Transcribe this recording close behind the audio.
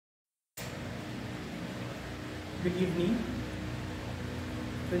Good evening.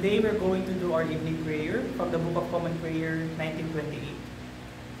 Today we're going to do our evening prayer from the Book of Common Prayer, 1928.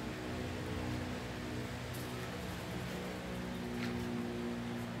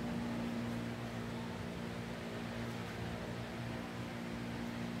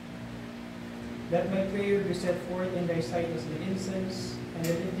 Let my prayer be set forth in thy sight as the incense, and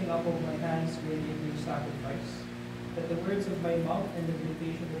the lifting up of my hands be an evening sacrifice. Let the words of my mouth and the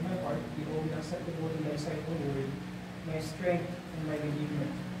meditation of my heart be always acceptable in thy sight, O Lord, my strength and my redeemer.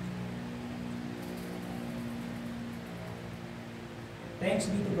 Thanks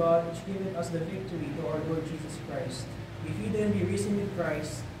be to God, which giveth us the victory to our Lord Jesus Christ. If ye then be risen with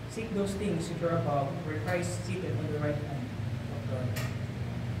Christ, seek those things which are above, where Christ is seated on the right hand of God.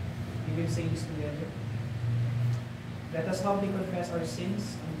 We will say this together. Let us humbly confess our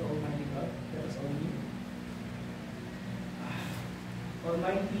sins unto Almighty God. Let us all kneel.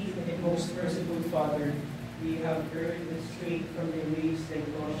 Almighty and most merciful Father, we have erred and strayed from the ways like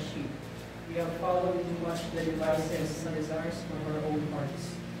lost sheep. We have followed too much the devices and desires of our own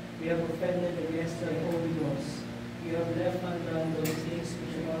hearts. We have offended against thy Holy Ghost. We have left undone those things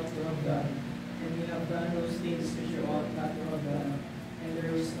which we ought to have done, and we have done those things which we ought not to have done, and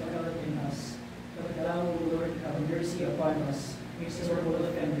there is no help in us. But thou, O Lord, have mercy upon us, miserable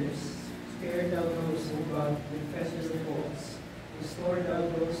offenders. Spare thou those, O God, with precious faults. Restore thou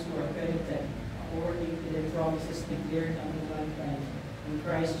those who are penitent, according to the promises declared unto mankind, in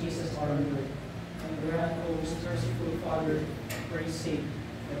Christ Jesus our Lord. And grant, O most merciful Father, for his sake,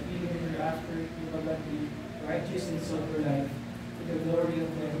 that we may hereafter be abundantly righteous in sober life, to the glory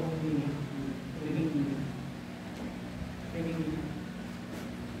of thy holy name, living you.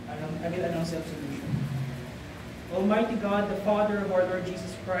 I will announce the absolution. Almighty God, the Father of our Lord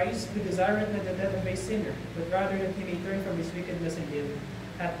Jesus Christ, who desireth not the death of a sinner, but rather that he may turn from his wickedness and live,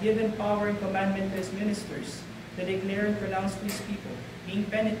 hath given power and commandment to his ministers, to declare and pronounce to his people, being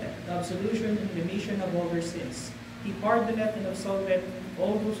penitent, the absolution and remission of all their sins. He pardoneth and absolveth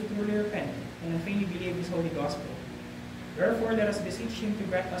all those who truly repent, and unfeignedly believe his holy gospel. Therefore let us beseech him to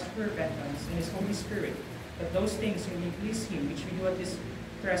grant us true repentance in his Holy Spirit, that those things may please him which we do at this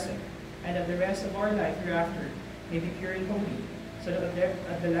present, and that the rest of our life hereafter may be pure and holy, so that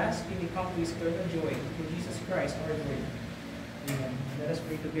at the last we may come to his eternal joy, through Jesus Christ our Lord. Amen. Let us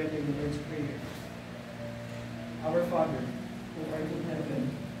pray together in the Lord's Prayer. Our Father, who art in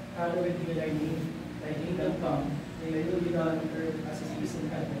heaven, hallowed be thy name. Thy kingdom come, thy will be done on earth as it is in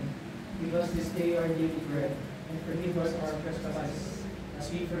heaven. Give us this day our daily bread, and forgive us our trespasses,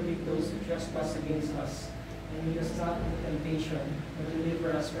 as we forgive those who trespass against us. And lead us not into temptation, but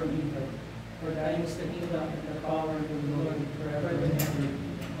deliver us from evil. For thine is the kingdom and the power and the glory forever and ever.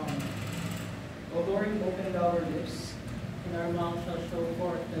 Amen. O Lord, open our lips, and our mouth shall show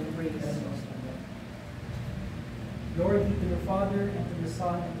forth thy praise. Glory be to the Father, and to the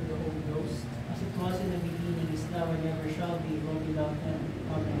Son, and to the Holy Ghost, as it was in the beginning, is now, and ever shall be, world without end.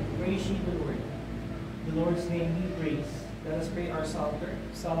 Amen. Praise ye the Lord. The Lord's name be praised. Let us pray our Psalter,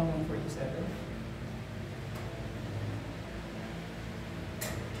 Psalm 147.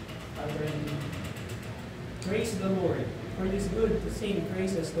 Praise the Lord, for it is good to sing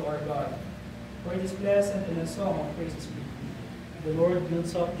praises to our God, for it is pleasant in a song of praises be. The Lord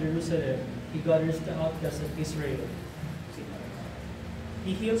builds up Jerusalem, he gathers the outcasts of Israel.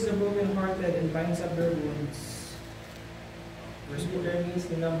 He heals the brokenhearted and binds up their wounds. He determines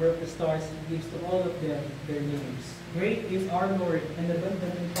the number of the stars, he gives to all of them their names. Great is our Lord, and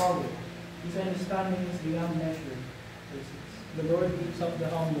abundant in power. His understanding is beyond measure. The Lord lifts up the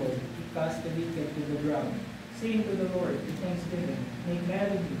humble, he casts the wicked to the ground. Sing to the Lord with thanksgiving, make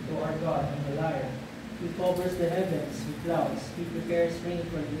melody to our God on the lyre. He covers the heavens with clouds, he prepares rain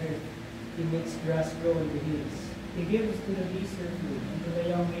for the earth, he makes grass grow in the hills. He gives to the beasts their food, and to the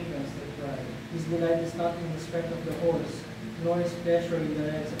young ravens their cry. His delight is not in the strength of the horse, nor his pleasure in the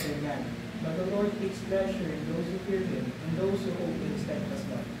legs of the man. But the Lord takes pleasure in those who fear him, and those who hope in his steadfast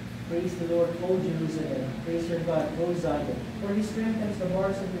love. Praise the Lord, O Jerusalem. Praise your God, O Zion. For he strengthens the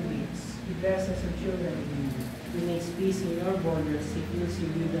bars of the gates. He blesses her children in you. He makes peace in your borders. He fills you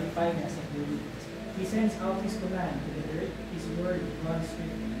with the fineness of the wheat. He sends out his command to the earth. His word runs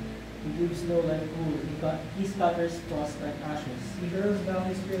swiftly. He gives snow like wool. He scatters frost like ashes. He hurls down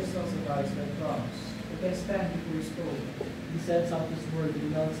his crystals of ice like clouds. Who can stand before his throne? He sends out his word. He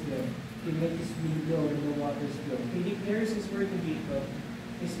melts them. He makes his wind blow and the waters flow. He declares his word to Jacob.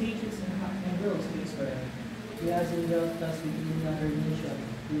 He teaches and wills to Israel. He hasn't dealt us with another nation.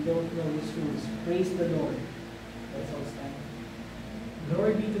 We don't know his rules. Praise the Lord. Let's all stand.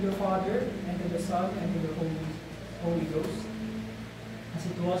 Glory be to the Father, and to the Son, and to the Holy Ghost, as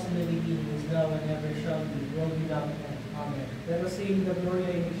it was in the beginning, is now, and ever shall be, world without end. Amen. Let us sing the Gloria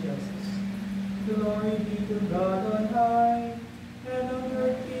in Excelsis. Glory be to God on high, and on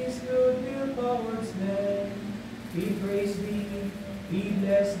earth peace, goodwill towards men. We praise thee, we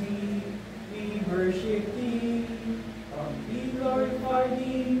bless thee, we worship thee. We glorify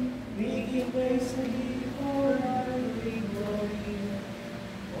thee, we give praise to thee for thy great glory.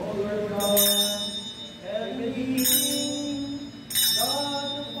 O Lord God, heavenly King, God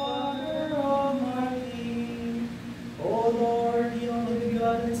the Father Almighty, O Lord, the only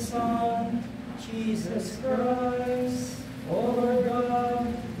begotten Son, Jesus Christ, O Lord God,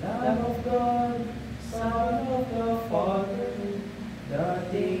 Lamb of God, Son of the Father,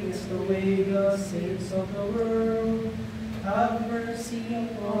 that takest away the sins of the world, have mercy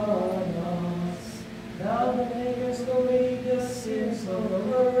upon us. Thou that takest away the sins of the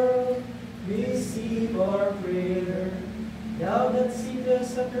world, receive our prayer. Thou that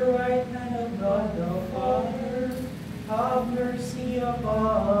sittest at the right hand of God the Father, have mercy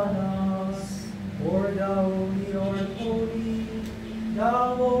upon us. For thou only art holy,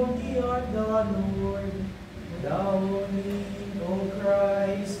 thou only art the Lord, thou only, O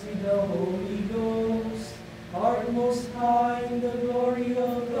Christ, with the Holy Ghost, art most high in the glory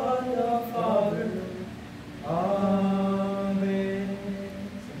of God the Father. Amen.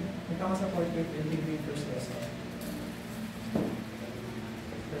 Magkakasupport with the first lesson.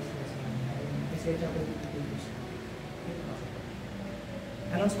 Kasi chapter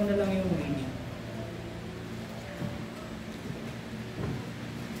 52. Announce mo na lang yung reading.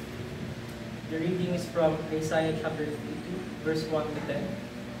 The reading is from Isaiah chapter 52, verse 1 to 10.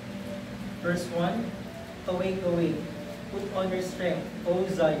 Verse 1, Awake, awake, put on your strength, O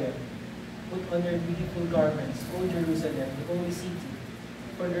Zion. Put on your beautiful garments, O Jerusalem, the holy city.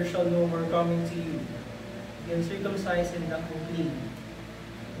 For there shall no more come into you the uncircumcised and the unclean.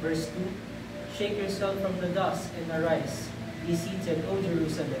 Verse 2, Shake yourself from the dust and arise. Be seated, O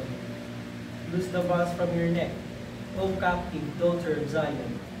Jerusalem. Loose the bonds from your neck, O captive daughter of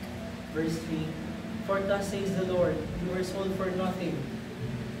Zion. Verse 3, For thus says the Lord, you were sold for nothing.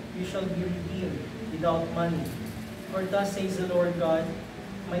 You shall be redeemed without money. For thus says the Lord God,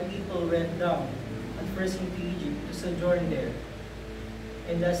 my people went down at first into Egypt to sojourn there,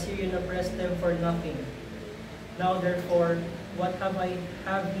 and the Assyrian oppressed them for nothing. Now therefore, what have I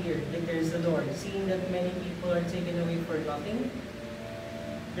here, declares the Lord, seeing that many people are taken away for nothing?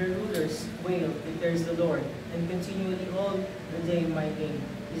 Their rulers wail, declares the Lord, and continually all the day my name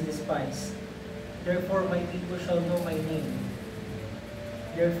is despised. Therefore my people shall know my name.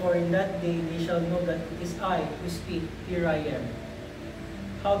 Therefore in that day they shall know that it is I who speak, here I am.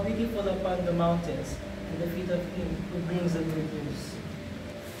 How beautiful upon the mountains, and the feet of him who brings the good news,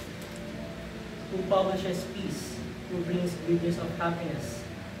 who publishes peace, who brings good news of happiness,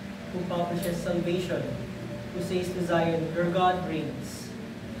 who publishes salvation, who says to Zion, your God reigns.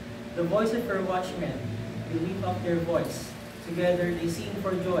 The voice of her watchmen will lift up their voice. Together they sing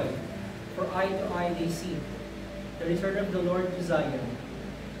for joy, for eye to eye they see the return of the Lord to Zion.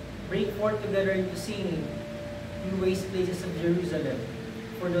 Break forth together into singing, you waste places of Jerusalem,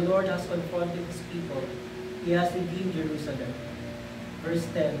 for the Lord has confronted his people, he has redeemed Jerusalem. Verse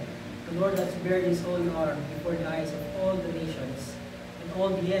 10, the Lord has bared his holy arm before the eyes of all the nations, and all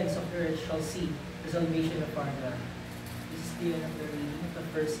the ends of the earth shall see the salvation of our God. This is the end of the reading of the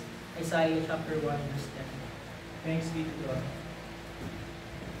first Isaiah chapter 1, verse 10. Thanks be to God.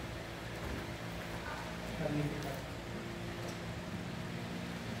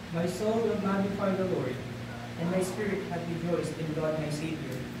 My soul will magnify the Lord, and my spirit hath rejoiced in God my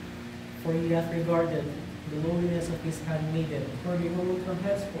Savior. For he hath regarded the lowliness of his handmaiden. For behold, from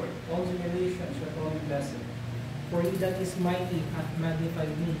henceforth all generations shall call me blessed. For he that is mighty hath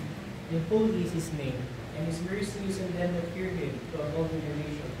magnified me, and holy is his name. And his mercy is in them that fear him throughout all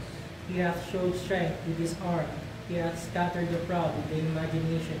generations. He hath showed strength with his arm. He hath scattered the proud with the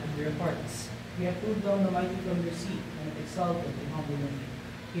imagination of their hearts. He hath pulled down the mighty from their seat, and hath exalted the humble one.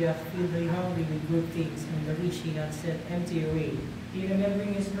 He hath filled the hungry with good things, and the rich he hath sent empty away. He,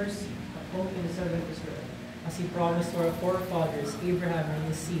 remembering his mercy, hath hope in the servant Israel. As he promised to our forefathers, Abraham and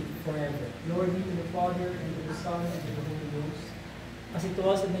his seed forever. Glory be to the Father, and to the Son, and to the Holy Ghost. As it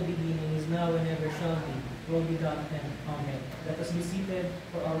was in the beginning, is now, and ever shall be, world without end. Amen. Let us be seated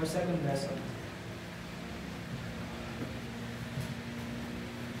for our second lesson.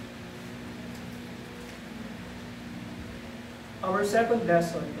 Our second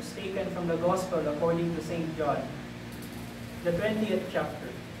lesson is taken from the Gospel according to St. John, the 20th chapter,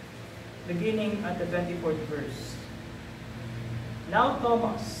 beginning at the 24th verse. Now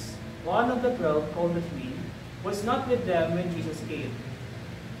Thomas, one of the 12 called the twin, was not with them when Jesus came.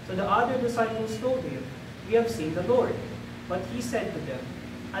 So the other disciples told him, "We have seen the Lord." But he said to them,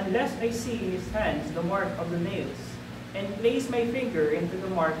 "Unless I see in his hands the mark of the nails, and place my finger into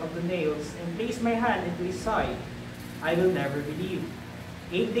the mark of the nails, and place my hand into his side, I will never believe."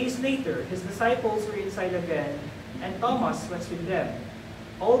 8 days later, his disciples were inside again, and Thomas was with them.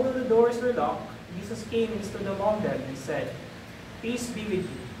 Although the doors were locked, Jesus came and stood among them and said, "Peace be with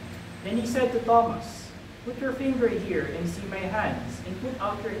you." Then he said to Thomas, "Put your finger here and see my hands, and put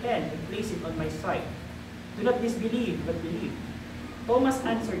out your hand and place it on my side. Do not disbelieve, but believe." Thomas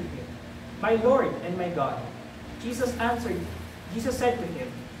answered him, "My Lord and my God." Jesus said to him,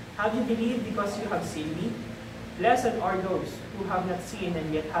 "Have you believed because you have seen me? Blessed are those who have not seen and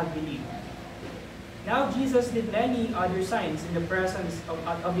yet have believed." Now Jesus did many other signs in the presence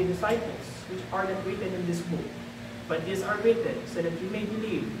of the disciples, which are not written in this book. But these are written so that you may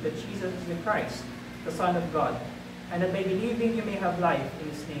believe that Jesus is the Christ, the Son of God, and that by believing you may have life in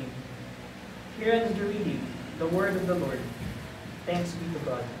his name. Here ends the reading, the word of the Lord. Thanks be to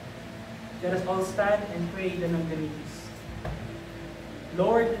God. Let us all stand and pray the Nunc-Dimittis.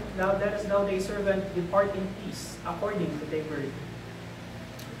 Lord, now let us thou thy servant depart in peace, according to thy word.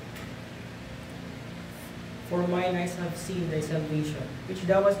 For mine eyes have seen thy salvation, Which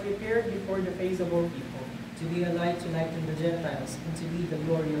thou hast prepared before the face of all people, to be a light to lighten the Gentiles, and to be the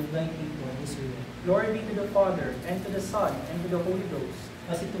glory of thy people Israel. Glory be to the Father, and to the Son, and to the Holy Ghost.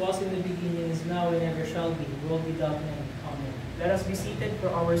 As it was in the beginning, is now, and ever shall be, world without end. Amen. Let us be seated for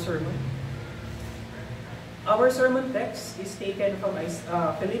our sermon. Our sermon text is taken from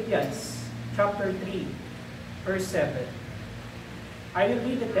Philippians chapter 3, verse 7. I will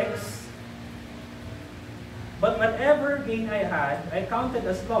read the text. "But whatever gain I had, I counted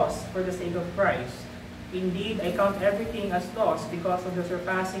as loss for the sake of Christ. Indeed, I count everything as loss because of the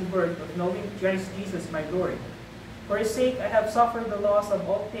surpassing worth of knowing Christ Jesus my Lord. For his sake I have suffered the loss of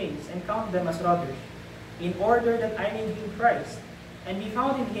all things, and count them as rubbish, in order that I may gain Christ, and be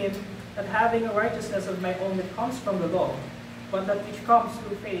found in him, not having a righteousness of my own that comes from the law, but that which comes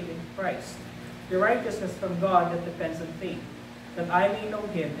through faith in Christ, the righteousness from God that depends on faith, that I may know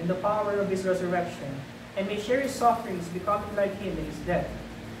him in the power of his resurrection, and may share his sufferings, becoming like him in his death,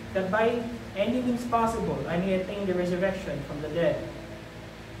 that by any means possible I may attain the resurrection from the dead.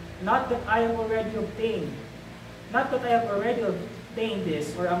 Not that I have already obtained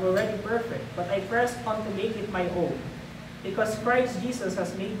this, or am already perfect, but I press on to make it my own, because Christ Jesus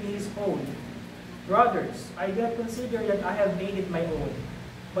has made me his own. Brothers, I do not consider that I have made it my own,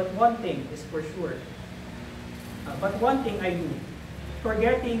 but one thing is for sure. But one thing I do,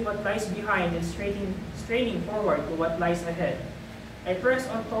 forgetting what lies behind and straining forward to what lies ahead. I press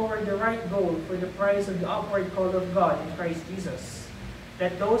on toward the right goal for the prize of the upward call of God in Christ Jesus.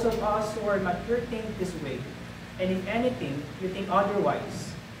 Let those of us who are mature think this way, and if anything you think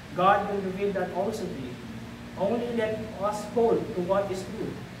otherwise, God will reveal that also to you. Only let us hold to what is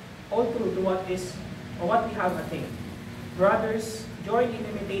true, hold true to what we have attained. Brothers, join in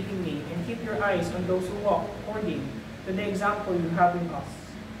imitating me, and keep your eyes on those who walk according to the example you have in us.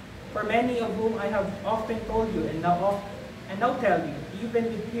 For many of whom I have often told you, and now tell you, even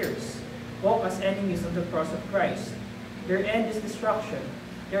with tears, walk as enemies of the cross of Christ. Their end is destruction,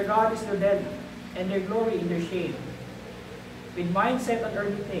 their God is their belly, and their glory in their shame. With mind set on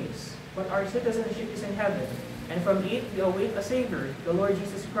earthly things, but our citizenship is in heaven, and from it we await a Savior, the Lord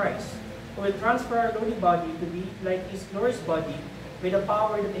Jesus Christ, who will transfer our lowly body to be like his glorious body, with a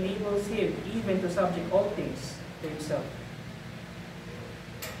power that enables him even to subject all things to himself.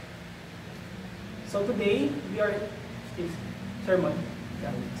 So today we are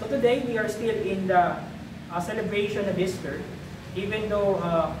still in the celebration of Easter, even though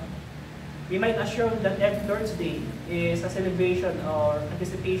we might assume that every Lord's Day is a celebration or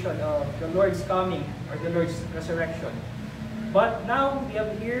anticipation of the Lord's coming or the Lord's resurrection. But now we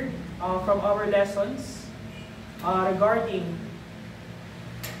have here from our lessons regarding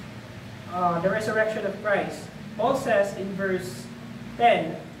the resurrection of Christ. Paul says in verse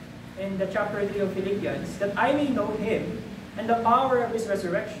 10 in the chapter 3 of Philippians, that I may know him and the power of his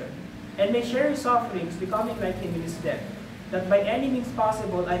resurrection, and may share his sufferings, becoming like him in his death, that by any means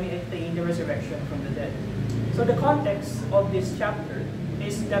possible I may attain the resurrection from the dead. So the context of this chapter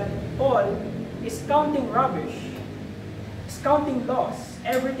is that Paul is counting rubbish, is counting loss,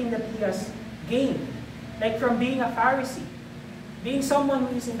 everything that he has gained, like from being a Pharisee, being someone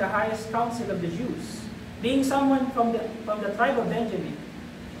who is in the highest council of the Jews, being someone from the tribe of Benjamin.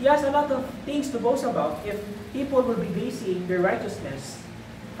 He has a lot of things to boast about if people will be basing their righteousness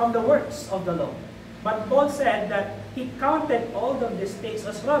from the works of the law. But Paul said that he counted all of these things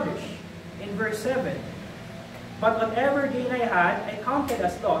as rubbish in verse 7. But whatever gain I had, I counted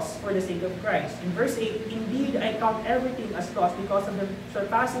as loss for the sake of Christ. In verse 8, indeed, I count everything as loss because of the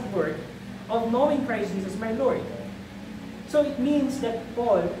surpassing worth of knowing Christ Jesus my Lord. So it means that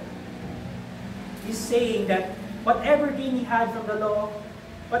Paul is saying that whatever gain he had from the law,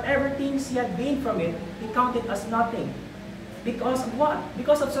 whatever things he had gained from it, he counted as nothing. Because of what?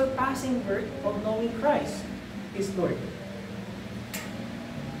 Because of surpassing worth of knowing Christ, his Lord.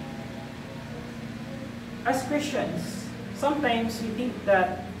 As Christians, sometimes we think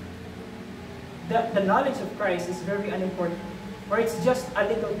that the knowledge of Christ is very unimportant, or it's just a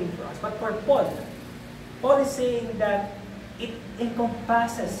little thing for us. But for Paul, Paul is saying that it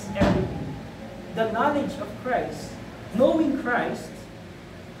encompasses everything. The knowledge of Christ, knowing Christ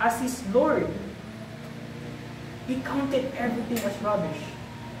as his Lord, he counted everything as rubbish.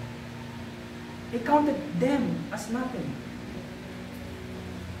 He counted them as nothing.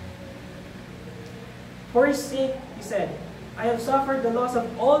 For his sake, he said, I have suffered the loss of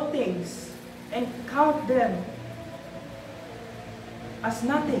all things and count them as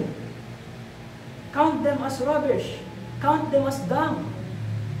nothing. Count them as rubbish. Count them as dung.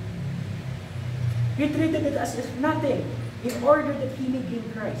 He treated it as if nothing in order that he may gain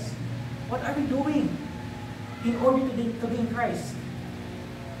Christ. What are we doing in order to gain Christ?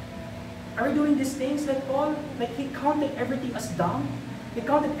 Are we doing these things like Paul? Like he counted everything as dung? He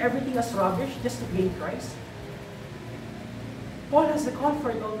counted everything as rubbish just to gain Christ? Paul has the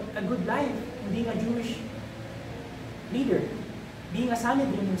comfort of a good life in being a Jewish leader, being a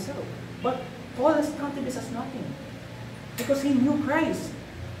Sanhedrin himself. But Paul has counted this as nothing because he knew Christ.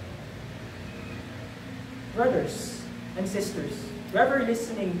 Brothers and sisters, whoever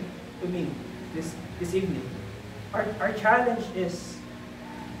listening to me this evening, our challenge is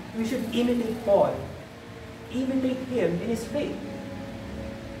we should imitate Paul, imitate him in his faith.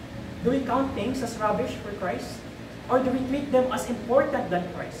 Do we count things as rubbish for Christ? Or do we treat them as important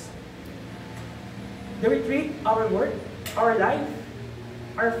than Christ? Do we treat our work, our life,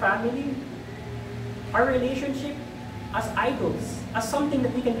 our family, our relationship as idols, as something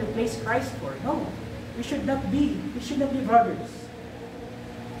that we can replace Christ for? No. We should not be brothers.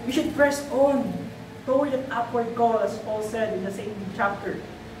 We should press on toward that upward call, as Paul said in the same chapter.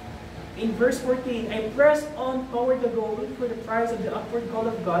 In verse 14, I press on toward the goal for the prize of the upward call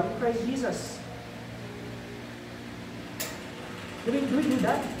of God in Christ Jesus. Do we do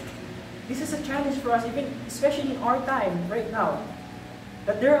that? This is a challenge for us, even especially in our time right now,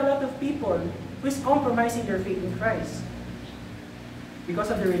 that there are a lot of people who is compromising their faith in Christ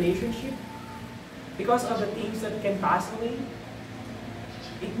because of the relationship, because of the things that can pass away.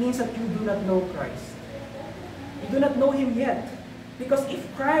 It means that you do not know Christ. You do not know Him yet. Because if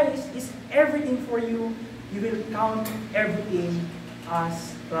Christ is everything for you, you will count everything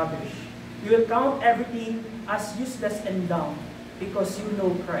as rubbish. You will count everything as useless and dumb because you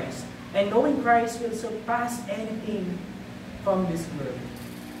know Christ. And knowing Christ will surpass anything from this world.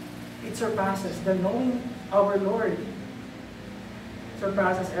 It surpasses. The knowing our Lord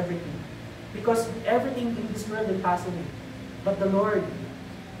surpasses everything. Because everything in this world will pass away. But the Lord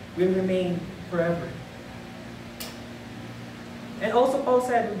will remain forever. And also Paul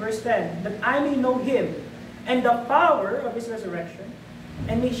said in verse 10, that I may know Him and the power of His resurrection,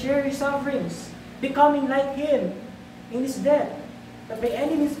 and may share His sufferings, becoming like Him in His death, that by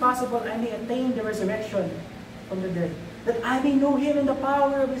any means possible I may attain the resurrection from the dead. That I may know Him and the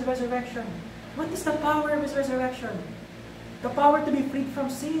power of His resurrection. What is the power of His resurrection? The power to be freed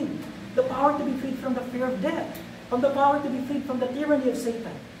from sin, the power to be freed from the fear of death, from the power to be freed from the tyranny of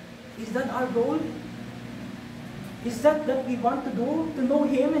Satan. Is that our goal? Is that we want to do? To know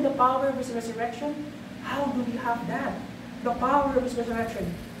Him and the power of His resurrection? How do we have that? The power of His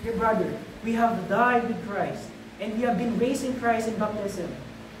resurrection. Dear brother, we have died with Christ, and we have been raised in Christ in baptism.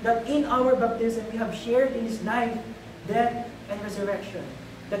 That in our baptism, we have shared in His life, death, and resurrection.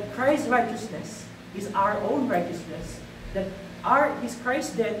 That Christ's righteousness is our own righteousness. That His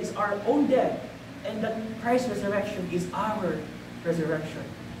Christ's death is our own death. And that Christ's resurrection is our resurrection.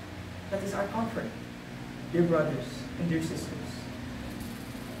 That is our comfort, dear brothers and dear sisters.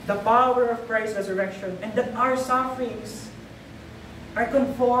 The power of Christ's resurrection, and that our sufferings are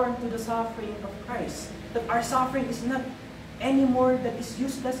conformed to the suffering of Christ. That our suffering is not anymore that is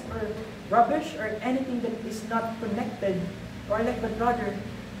useless or rubbish or anything that is not connected. Or like the brother,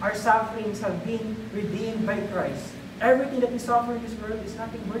 our sufferings have been redeemed by Christ. Everything that we suffer in this world is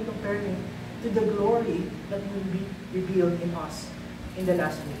nothing worth comparing to the glory that will be revealed in us in the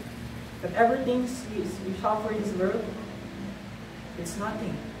last day. That everything we suffer in this world, it's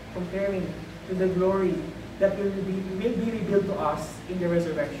nothing comparing to the glory that will be revealed to us in the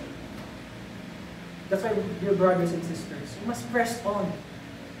resurrection. That's why, dear brothers and sisters, we must press on.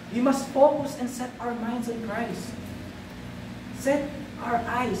 We must focus and set our minds on Christ. Set our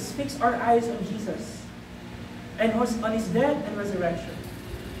eyes, fix our eyes on Jesus and on His death and resurrection.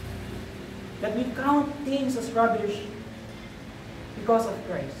 That we count things as rubbish because of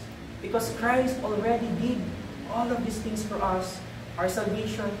Christ. Because Christ already did all of these things for us. Our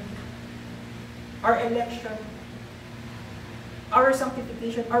salvation, our election, our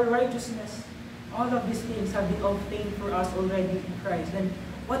sanctification, our righteousness. All of these things have been obtained for us already in Christ. Then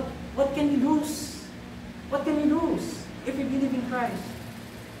what can we lose? What can we lose if we believe in Christ?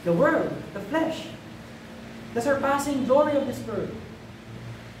 The world, the flesh, the surpassing glory of this world,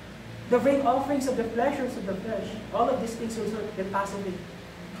 the vain offerings of the pleasures of the flesh. All of these things will pass away.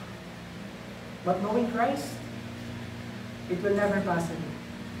 But knowing Christ, it will never pass away.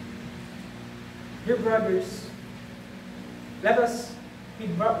 Dear brothers, let us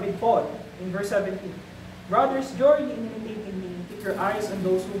with Paul in verse 17. Brothers, join in imitating me. Keep your eyes on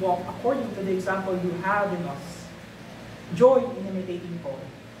those who walk according to the example you have in us. Join in imitating Paul.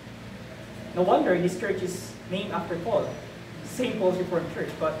 No wonder this church is named after Paul, St. Paul's Reformed Church.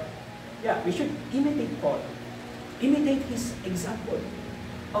 But yeah, we should imitate Paul. Imitate his example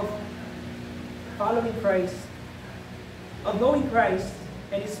of following Christ, of knowing Christ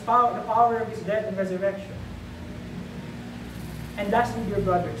and His power, the power of His death and resurrection. And lastly, dear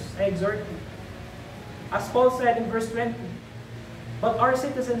brothers, I exhort you, as Paul said in verse 20, but our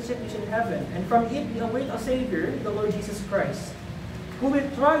citizenship is in heaven, and from it we await a Savior, the Lord Jesus Christ, who will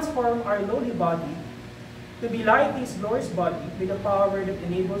transform our lowly body to be like His glorious body with the power that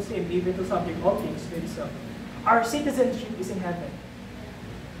enables Him even to subject all things to Himself. Our citizenship is in heaven.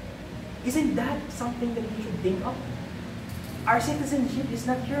 Isn't that something that we should think of? Our citizenship is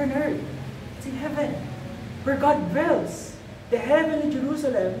not here on earth. It's in heaven, where God dwells. The heavenly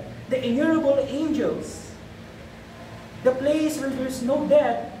Jerusalem, the innumerable angels, the place where there's no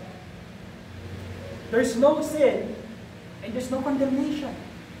death, there's no sin, and there's no condemnation.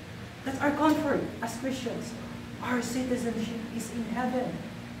 That's our comfort as Christians. Our citizenship is in heaven,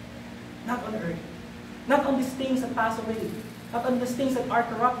 not on earth. Not on these things that pass away, not on these things that are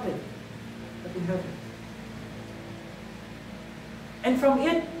corrupted, but in heaven. And from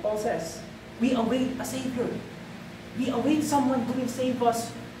it, Paul says, we await a Savior. We await someone who will save us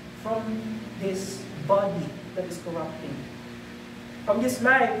from this body that is corrupting, from this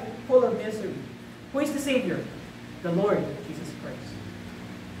life full of misery. Who is the Savior? The Lord Jesus Christ.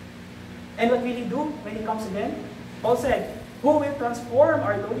 And what will He do when He comes again? Paul said, who will transform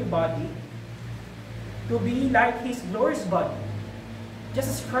our lowly body to be like His glorious body. Just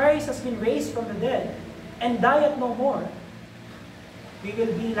as Christ has been raised from the dead and dieth no more, we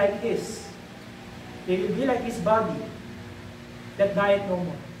will be like His. They will be like His body that dieth no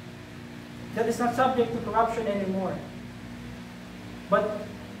more, that is not subject to corruption anymore, but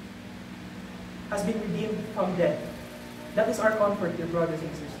has been redeemed from death. That is our comfort, dear brothers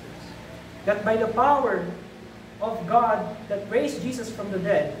and sisters. That by the power of God that raised Jesus from the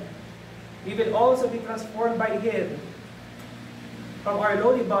dead, we will also be transformed by Him from our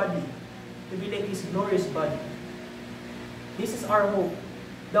lowly body to be like His glorious body. This is our hope,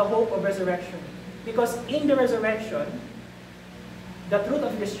 the hope of resurrection. Because in the resurrection, the truth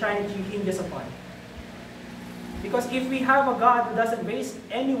of Christianity hinges upon. Because if we have a God who doesn't raise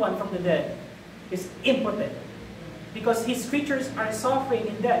anyone from the dead, He's impotent. Because His creatures are suffering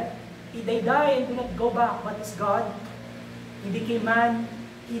in death. They die and do not go back, but His God, He became man,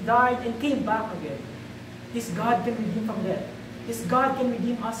 He died and came back again. This God can redeem from death. This God can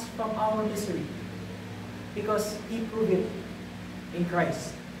redeem us from our misery. Because He proved it in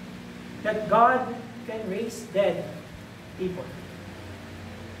Christ. That God can raise dead people.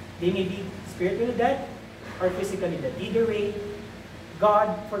 They may be spiritually dead or physically dead. Either way,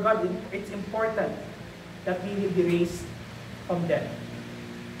 for God, it's important that we will be raised from death.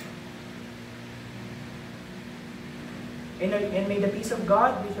 And may the peace of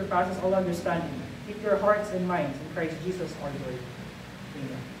God, which surpasses all understanding, keep your hearts and minds in Christ Jesus our Lord.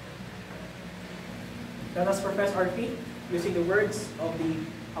 Amen. Let us profess our faith using the words of the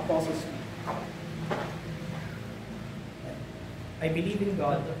Apostles' Creed. I believe in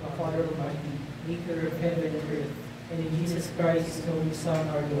God, the Father Almighty, maker of heaven and earth, and in Jesus Christ, His only Son,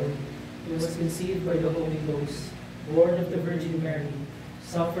 our Lord, who was conceived by the Holy Ghost, born of the Virgin Mary,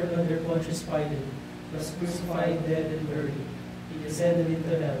 suffered under Pontius Pilate, was crucified, dead, and buried. He descended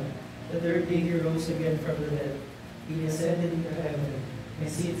into hell. The third day He rose again from the dead. He ascended into heaven, and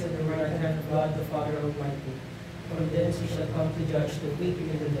sits at the right hand of God the Father Almighty. From thence He shall come to judge the quick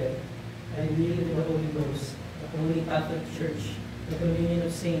and the dead. I believe in the Holy Ghost, the Holy Catholic Church, the communion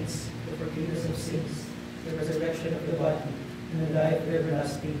of saints, the forgiveness of sins, the resurrection of the body, and the life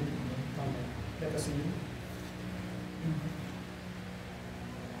everlasting. Amen. Let us read.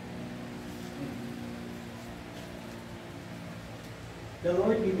 The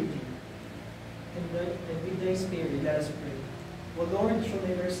Lord be with you. And with thy spirit, Let us pray. O Lord, show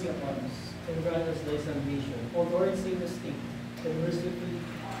thy mercy upon us. and grant us thy salvation. O Lord, save us thee. And mercifully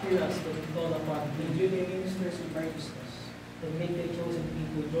hear us when we call upon And thee, do thy ministers with righteousness. and make thy chosen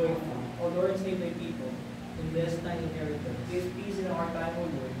people joyful, O Lord, save thy people. and bless thine inheritance. Give peace in our time, O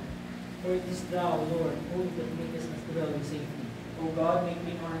Lord. For it is thou, Lord, who that makest us dwell in safety, O God, make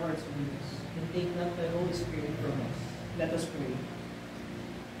clean our hearts within us. and take not thy Holy Spirit from us. Let us pray.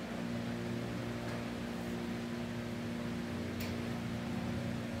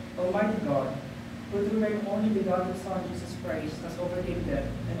 Almighty God, who through thy only begotten Son, Jesus Christ, has overcame death,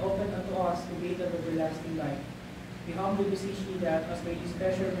 and opened unto us the gate of everlasting life, we humbly beseech thee that, as by these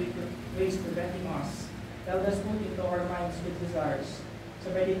special grace preventing us, thou dost put into our minds good desires, so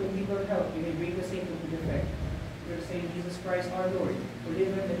by the continual help we may bring the same to good effect. Through the same Jesus Christ our Lord, who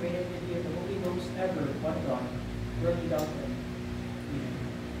liveth and reigneth with thee of the Holy Ghost ever, one God, world without end. Amen.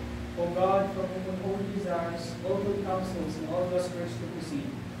 O God, from whom holy desires, all good counsels, and all just works to proceed,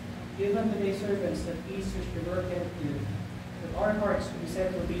 give unto thy servants that peace which the world cannot give, that our hearts will be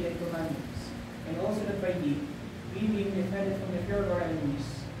set to obey thy commandments, and also that by thee, we being defended from the fear of our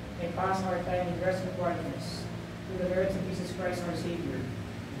enemies, and pass our time in rest and quietness, through the merits of Jesus Christ our Savior.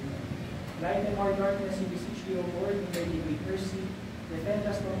 Lighten our darkness, we beseech thee, O Lord, in thy great mercy, defend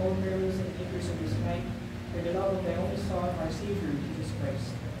us from all perils and dangers of this night, for the love of thy only Son, our Savior, Jesus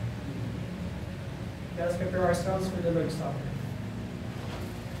Christ. Let us prepare ourselves for the Lord's Supper.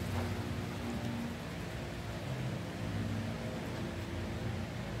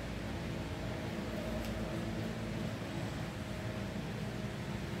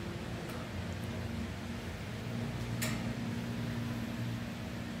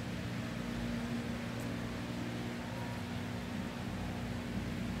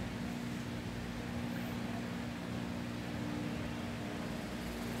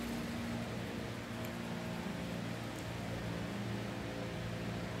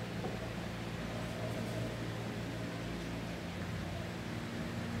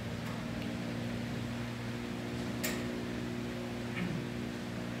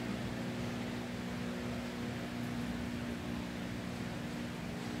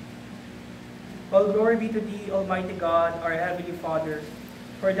 All glory be to thee, Almighty God, our heavenly Father,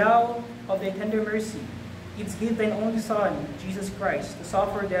 for thou, of thy tender mercy, didst give thine only Son, Jesus Christ, to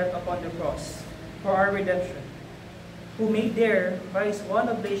suffer death upon the cross for our redemption, who made there, by his one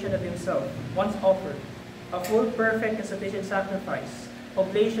oblation of himself, once offered, a full, perfect, and sufficient sacrifice,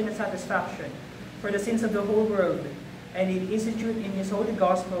 oblation and satisfaction, for the sins of the whole world, and did institute in his holy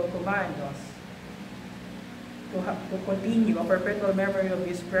gospel command us to continue a perpetual memory of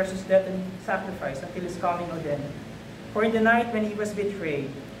his precious death and sacrifice until his coming again. For in the night when he was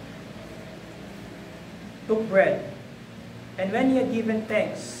betrayed, took bread, and when he had given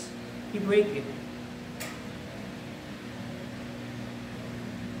thanks, he brake it,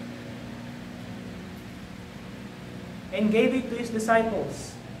 and gave it to his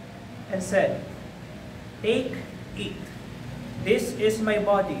disciples, and said, "Take, eat. This is my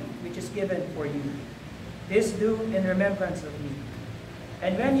body, which is given for you. This do in remembrance of me."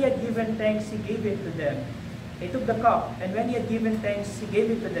 And when he had given thanks, he gave it to them. He took the cup, and when he had given thanks, he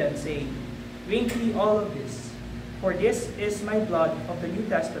gave it to them, saying, "Drink ye all of this, for this is my blood of the New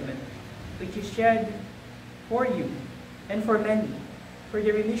Testament, which is shed for you and for many, for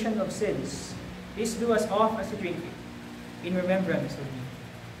the remission of sins. This do as oft as you drink it, in remembrance of me."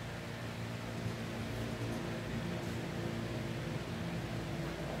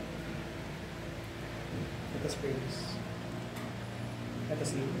 Let us pray this. Let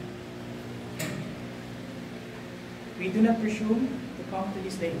us leave. We do not presume to come to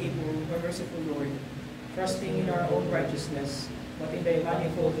this thy table, O merciful Lord, trusting in our own righteousness, but in thy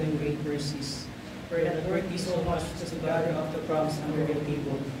manifold and great mercies. For that worth thee so much as to gather up the crumbs under thy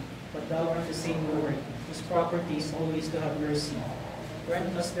table, but thou art the same Lord, whose property is always to have mercy.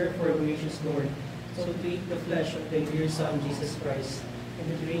 Grant us therefore, gracious Lord, so to eat the flesh of thy dear Son, Jesus Christ, and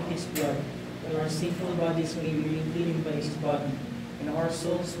to drink his blood, that our sinful bodies may be redeemed by his body, and our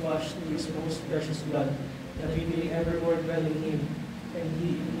souls washed in his most precious blood, that we may evermore dwell in him, and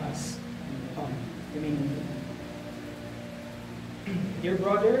he in us. Amen. Dear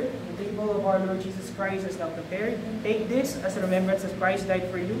brother, the table of our Lord Jesus Christ is now prepared. Take this as a remembrance that Christ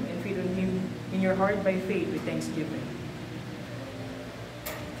died for you, and feed on you in your heart by faith with thanksgiving.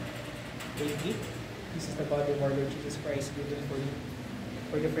 Take it. This is the body of our Lord Jesus Christ given for you,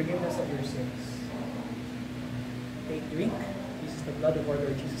 for the forgiveness of your sins. Take, drink. This is the blood of our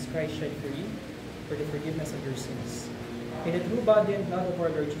Lord Jesus Christ shed for you, for the forgiveness of your sins. May the true body and blood of our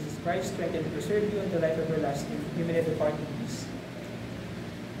Lord Jesus Christ strengthen and preserve you unto life everlasting. You may depart in peace.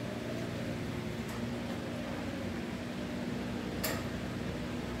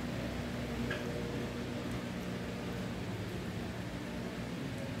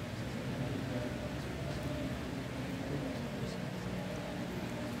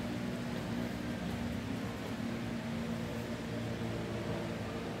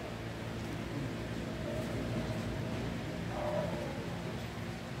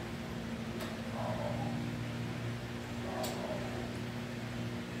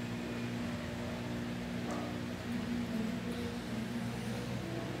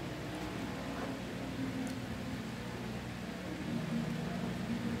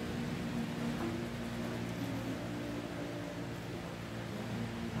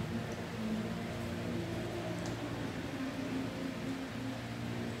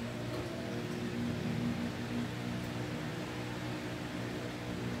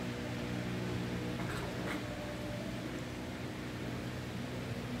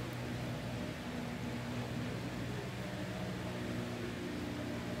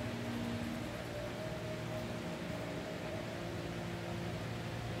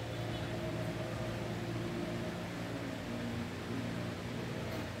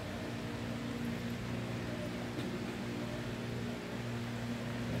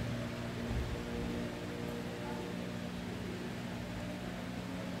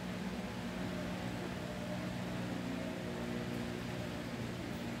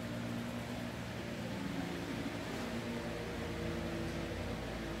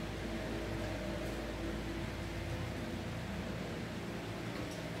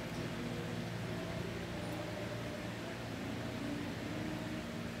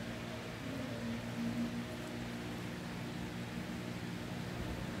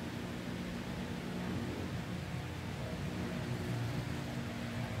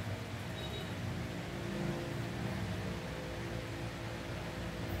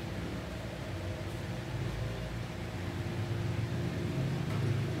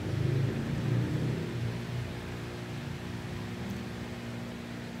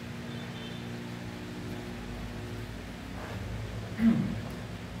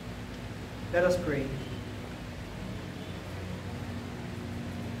 Let us pray.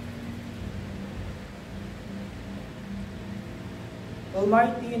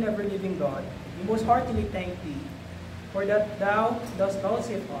 Almighty and ever-living God, we most heartily thank Thee, for that Thou dost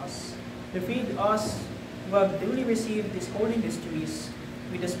vouchsafe us, to feed us who have duly received these holy mysteries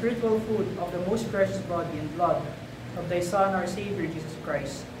with the spiritual food of the most precious body and blood of Thy Son, our Savior, Jesus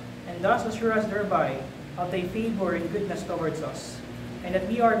Christ, and thus assure us thereby of Thy favor and goodness towards us, and that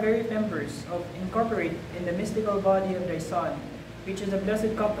we are very members of incorporate in the mystical body of Thy Son, which is the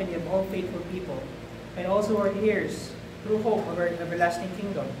blessed company of all faithful people, and also are heirs through hope of our everlasting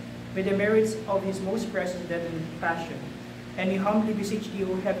kingdom, with the merits of His most precious death and passion. And we humbly beseech Thee,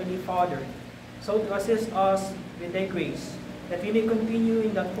 O Heavenly Father, so to assist us with Thy grace, that we may continue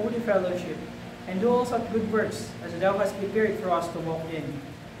in that holy fellowship, and do all such good works as Thou hast prepared for us to walk in.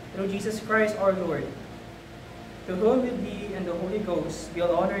 Through Jesus Christ our Lord, to whom with Thee and the Holy Ghost be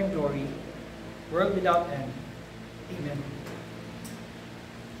all honor and glory, world without end. Amen.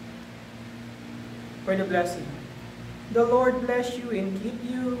 For the blessing. The Lord bless you and keep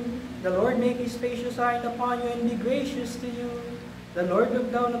you. The Lord make His face to shine upon you and be gracious to you. The Lord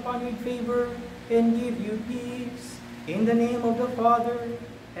look down upon you with favor and give you peace. In the name of the Father,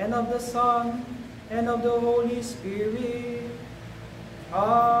 and of the Son, and of the Holy Spirit.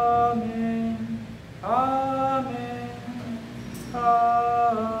 Amen. Amen.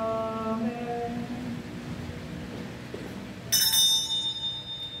 Amen.